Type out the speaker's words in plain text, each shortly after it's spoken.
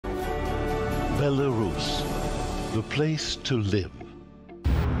Belarus, the place to live.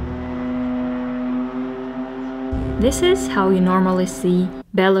 This is how you normally see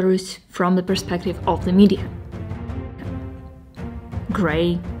Belarus from the perspective of the media.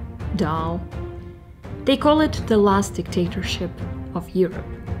 Grey, dull. They call it the last dictatorship of Europe.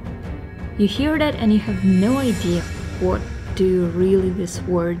 You hear that and you have no idea what do really these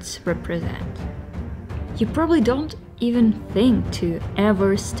words represent. You probably don't even think to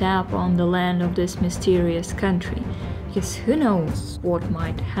ever step on the land of this mysterious country, because who knows what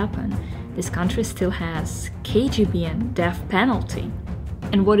might happen. This country still has KGB and death penalty.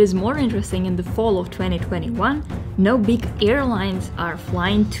 And what is more interesting, in the fall of 2021, no big airlines are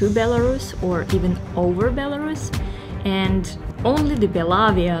flying to Belarus or even over Belarus, and only the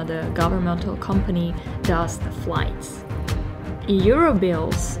Belavia, the governmental company, does the flights. Euro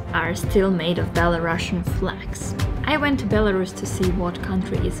bills are still made of Belarusian flags. I went to Belarus to see what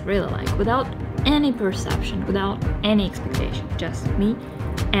country is really like, without any perception, without any expectation, just me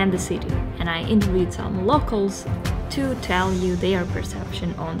and the city, and I interviewed some locals to tell you their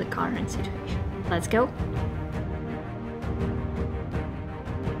perception on the current situation. Let's go!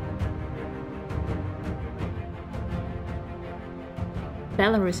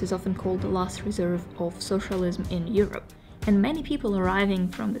 Belarus is often called the last reserve of socialism in Europe, and many people arriving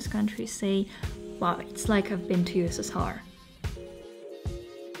from this country say, wow, it's like I've been to USSR.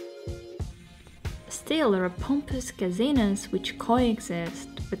 Still, there are pompous casinos which coexist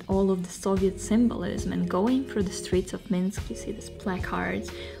with all of the Soviet symbolism, and going through the streets of Minsk you see these placards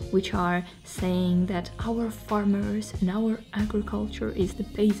which are saying that our farmers and our agriculture is the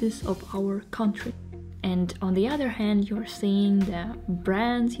basis of our country. And on the other hand, you're seeing the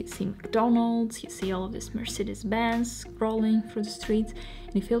brands, you see McDonald's, you see all of this Mercedes-Benz scrolling through the streets,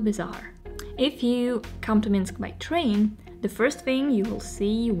 and you feel bizarre. If you come to Minsk by train, the first thing you will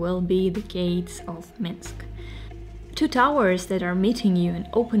see will be the gates of Minsk. Two towers that are meeting you and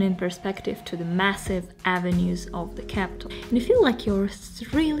opening perspective to the massive avenues of the capital. And you feel like you're a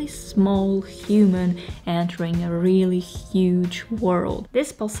really small human entering a really huge world.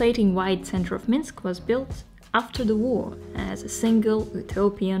 This pulsating white center of Minsk was built after the war as a single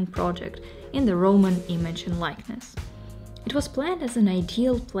utopian project in the Roman image and likeness. It was planned as an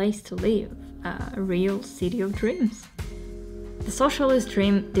ideal place to live, a real city of dreams. The socialist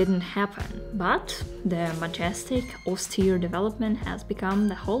dream didn't happen, but the majestic, austere development has become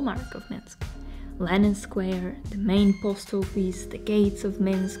the hallmark of Minsk. Lenin Square, the main post office, the gates of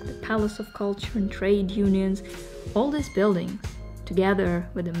Minsk, the Palace of Culture and Trade Unions, all these buildings, together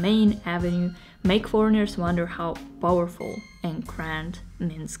with the main avenue, make foreigners wonder how powerful and grand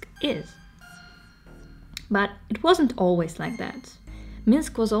Minsk is. But it wasn't always like that.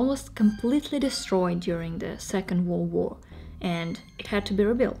 Minsk was almost completely destroyed during the Second World War, and it had to be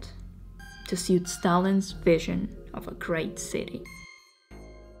rebuilt to suit Stalin's vision of a great city.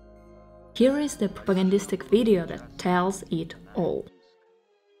 Here is the propagandistic video that tells it all.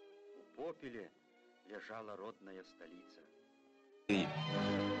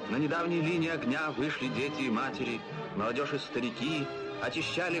 На недавней линии огня вышли дети и матери, молодежь и старики,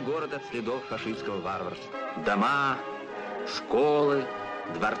 очищали город от следов фашистского варварства. Дома, школы,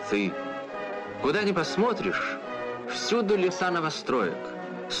 дворцы. Куда ни посмотришь, всюду леса новостроек,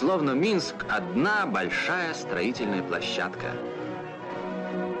 словно Минск – одна большая строительная площадка.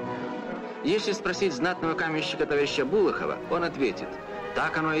 Если спросить знатного каменщика товарища Булахова, он ответит: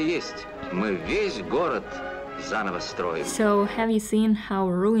 так оно и есть, мы весь город заново строим. So, have you seen how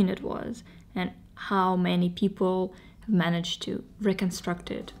ruined it was, and how many people have managed to reconstruct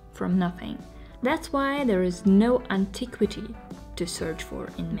it from nothing? That's why there is no antiquity to search for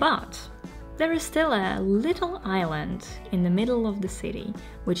in Minsk. But there is still a little island in the middle of the city,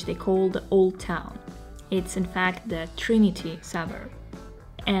 which they call the Old Town. It's in fact the Trinity suburb.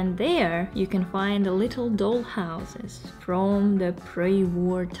 And there you can find the little doll houses from the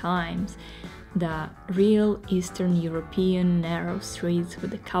pre-war times, the real Eastern European narrow streets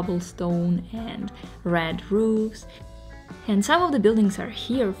with the cobblestone and red roofs. And some of the buildings are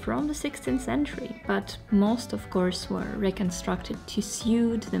here from the 16th century, but most of course were reconstructed to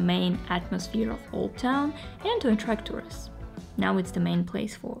suit the main atmosphere of Old Town and to attract tourists. Now it's the main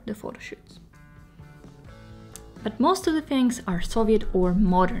place for the photo shoots. But most of the things are Soviet or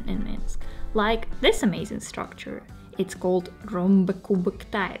modern in Minsk, like this amazing structure. It's called Rhombokubok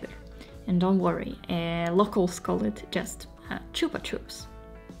Tiger. And don't worry, locals call it just Chupa Chups.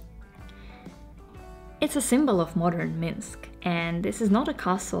 It's a symbol of modern Minsk, and this is not a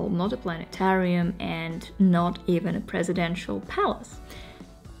castle, not a planetarium, and not even a presidential palace.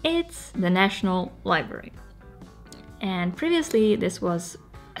 It's the National Library. And previously this was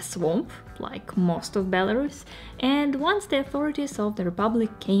a a swamp, like most of Belarus, and once the authorities of the Republic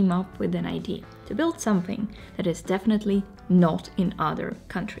came up with an idea to build something that is definitely not in other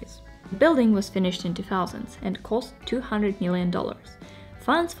countries. The building was finished in 2000 and cost $200 million.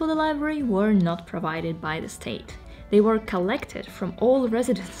 Funds for the library were not provided by the state. They were collected from all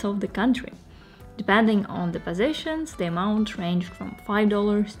residents of the country. Depending on the positions, the amount ranged from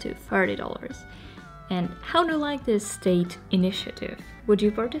 $5 to $30. And how do you like this state initiative? Would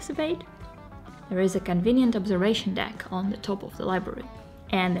you participate? There is a convenient observation deck on the top of the library,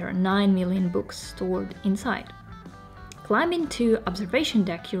 and there are 9 million books stored inside. Climbing to observation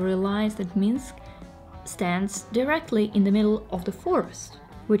deck, you realize that Minsk stands directly in the middle of the forest,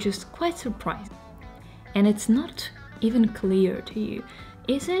 which is quite surprising. And it's not even clear to you,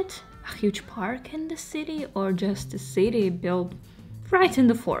 is it a huge park in the city or just a city built right in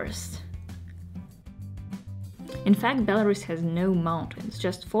the forest? In fact, Belarus has no mountains,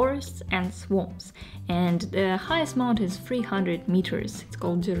 just forests and swamps, and the highest mountain is 300 meters, it's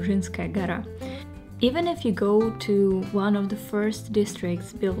called Dzержinskaya Gora. Even if you go to one of the first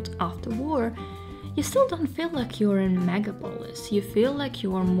districts built after war, you still don't feel like you're in megapolis, you feel like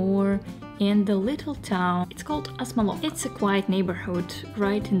you are more in the little town. It's called Asmalov. It's a quiet neighborhood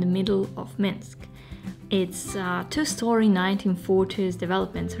right in the middle of Minsk. It's a two-story 1940s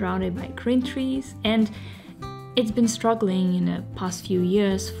development surrounded by green trees, and it's been struggling in the past few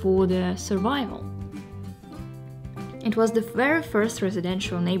years for the survival. It was the very first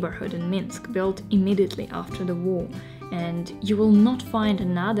residential neighborhood in Minsk, built immediately after the war, and you will not find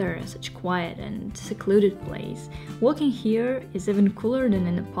another such quiet and secluded place. Walking here is even cooler than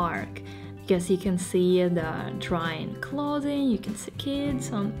in a park, because you can see the drying clothing, you can see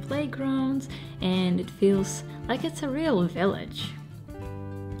kids on playgrounds, and it feels like it's a real village.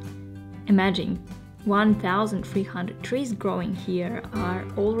 Imagine 1,300 trees growing here are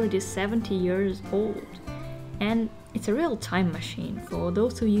already 70 years old, and it's a real time machine for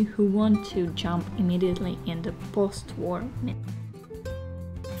those of you who want to jump immediately in the post-war Minsk.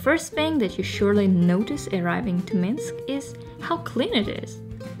 First thing that you surely notice arriving to Minsk is how clean it is.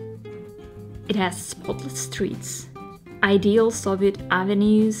 It has spotless streets, ideal Soviet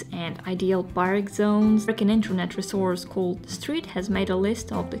avenues, and ideal park zones. An internet resource called The Street has made a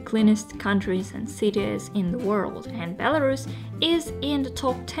list of the cleanest countries and cities in the world, and Belarus is in the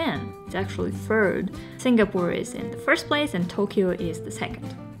top 10. It's actually third. Singapore is in the first place and Tokyo is the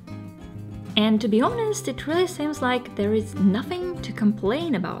second. And to be honest, it really seems like there is nothing to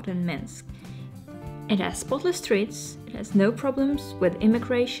complain about in Minsk. It has spotless streets, it has no problems with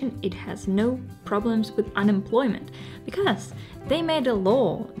immigration, it has no problems with unemployment, because they made a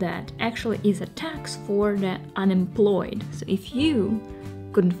law that actually is a tax for the unemployed. So if you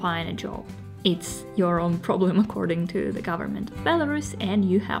couldn't find a job, it's your own problem according to the government of Belarus, and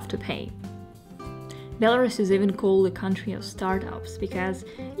you have to pay. Belarus is even called a country of startups, because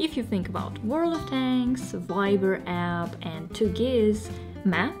if you think about World of Tanks, Viber app, and 2GIS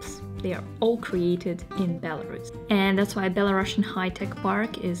maps, they are all created in Belarus. And that's why Belarusian high-tech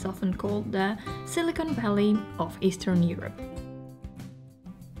park is often called the Silicon Valley of Eastern Europe.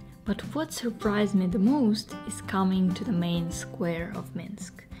 But what surprised me the most is coming to the main square of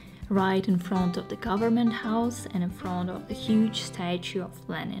Minsk, right in front of the government house and in front of the huge statue of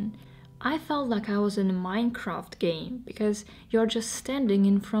Lenin. I felt like I was in a Minecraft game, because you're just standing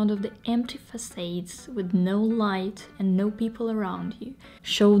in front of the empty facades with no light and no people around you.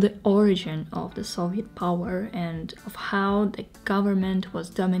 Show the origin of the Soviet power and of how the government was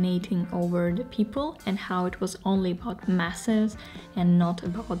dominating over the people and how it was only about masses and not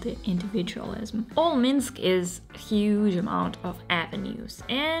about the individualism. All Minsk is a huge amount of avenues,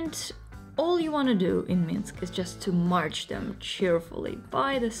 and all you want to do in Minsk is just to march them cheerfully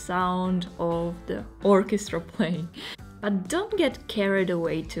by the sound of the orchestra playing. But don't get carried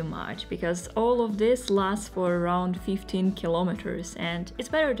away too much, because all of this lasts for around 15 kilometers and it's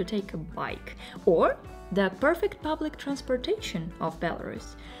better to take a bike or the perfect public transportation of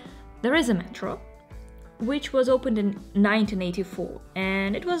Belarus. There is a metro, which was opened in 1984,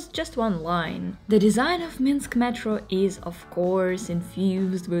 and it was just one line. The design of Minsk metro is, of course,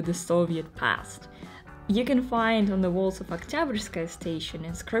 infused with the Soviet past. You can find on the walls of Oktyabrskaya station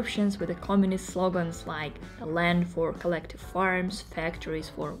inscriptions with the communist slogans like "a land for collective farms, factories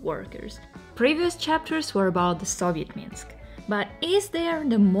for workers." Previous chapters were about the Soviet Minsk. But is there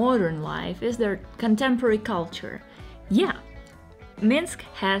the modern life? Is there contemporary culture? Yeah, Minsk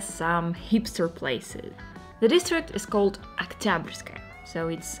has some hipster places. The district is called Oktyabrskaya, so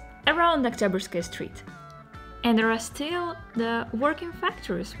it's around Oktyabrskaya street. And there are still the working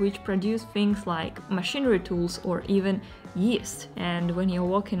factories which produce things like machinery tools or even yeast. And when you're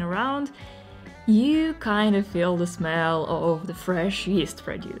walking around, you kind of feel the smell of the fresh yeast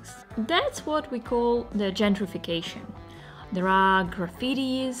produced. That's what we call the gentrification. There are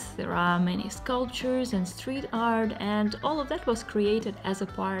graffitis, there are many sculptures and street art, and all of that was created as a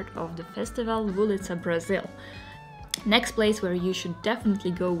part of the festival Ulica Brazil. Next place where you should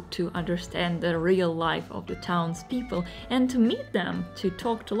definitely go to understand the real life of the townspeople and to meet them, to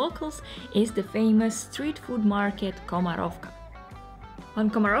talk to locals, is the famous street food market Komarovka. On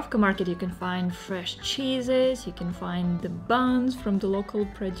Komarovka market you can find fresh cheeses, you can find the buns from the local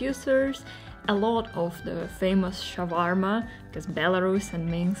producers, a lot of the famous shawarma, because Belarus and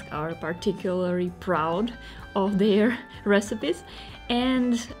Minsk are particularly proud of their recipes,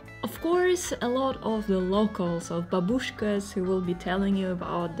 and of course a lot of the locals, of babushkas, who will be telling you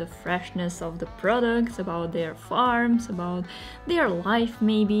about the freshness of the products, about their farms, about their life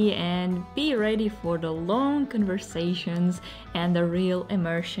maybe, and be ready for the long conversations and the real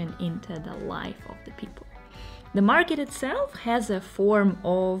immersion into the life of the people. The market itself has a form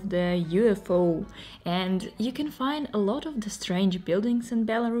of the UFO, and you can find a lot of the strange buildings in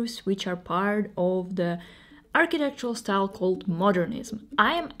Belarus which are part of the architectural style called modernism.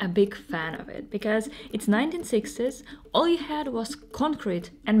 I am a big fan of it because it's 1960s, all you had was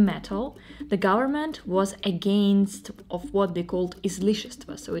concrete and metal. The government was against of what they called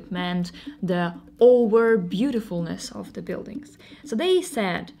излишество, so it meant the over beautifulness of the buildings. So they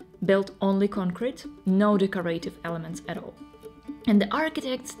said, built only concrete, no decorative elements at all. And the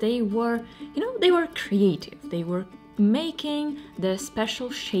architects, they were creative. They were making the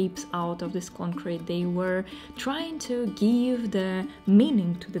special shapes out of this concrete. They were trying to give the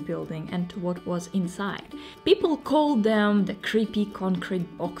meaning to the building and to what was inside. People called them the creepy concrete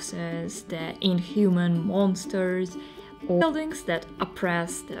boxes, the inhuman monsters, or buildings that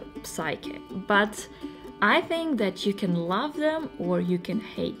oppress the psyche. But I think that you can love them or you can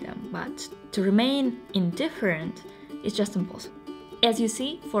hate them, but to remain indifferent is just impossible. As you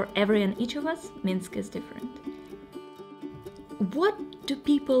see, for every and each of us, Minsk is different. What do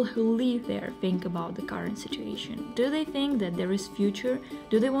people who live there think about the current situation? Do they think that there is future?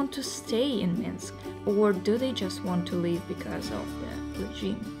 Do they want to stay in Minsk? Or do they just want to leave because of the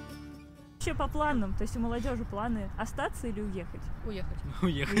regime? Еще по планам, то есть у молодежи планы остаться или уехать? Уехать.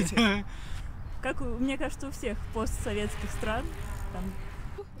 Уехать. Как, мне кажется, у всех постсоветских стран. Там...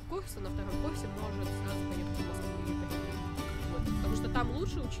 Курса на втором курсе может сразу поехать в Москву или поехать. Вот. Потому что там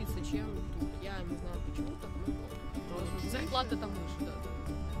лучше учиться, чем тут. Я не знаю почему так, но зарплата там выше, да.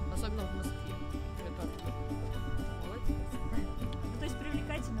 Особенно в Москве. Ну, то есть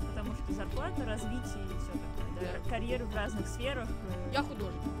привлекательно, потому что зарплата, развитие и все такое. Да? Карьеры в разных сферах. Я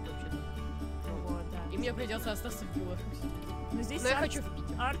художник вообще-то. Вот, да. И мне придется остаться в Беларуси. Но здесь я хочу в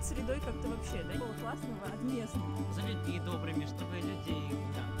Питер. Арт-средой как-то вообще, да? Было классного от местных. За людьми добрыми, чтобы людей...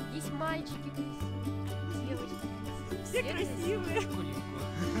 Да. Есть мальчики красивые, девочки. Все красивые. Школьнику.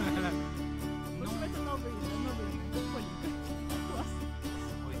 В общем, это новый школьник. Класс.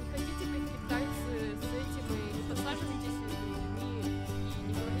 Не хотите конфликтации с этим и не подсаживайтесь с людьми и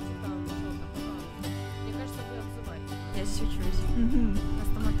не говорите там что-то. Мне кажется, вы обзываете. Я здесь учусь на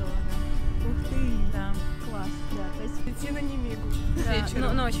стоматолога. Ух ты! Да. Класс, да. То есть идти на немигу.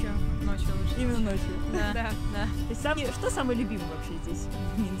 Да, ночью лучше. Именно ночью. Да. То есть что самое любимое вообще здесь,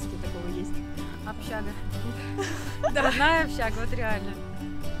 в Минске, такого есть? Общага. Да. Родная общага, вот реально.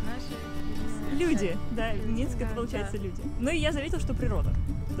 Наши люди, да, Минск это получается люди. Ну и я заметила, что природа,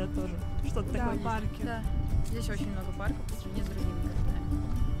 да, тоже. Что-то такое есть. парки. Да. Здесь очень много парков по сравнению с другими городами.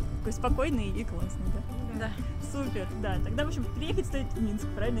 Такой спокойный и классный, да? Да. Супер, да. Тогда, в общем, приехать стоит в Минск,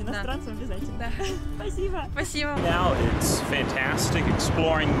 правильно? Иностранцам обязательно. Да. Спасибо. Спасибо. Now it's fantastic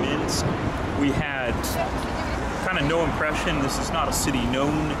exploring Minsk. We had kind of no impression. This is not a city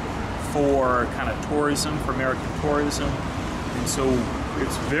known for kind of tourism, for American tourism. And so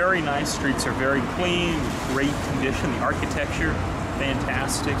it's very nice. Streets are very clean, great condition. The architecture,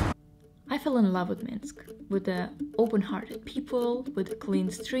 fantastic. I fell in love with Minsk, with the open-hearted people, with the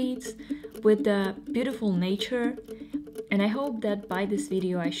clean streets, with the beautiful nature, and I hope that by this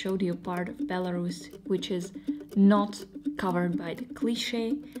video I showed you a part of Belarus which is not covered by the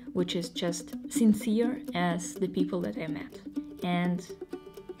cliché, which is just sincere as the people that I met. And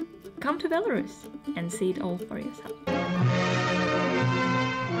come to Belarus and see it all for yourself.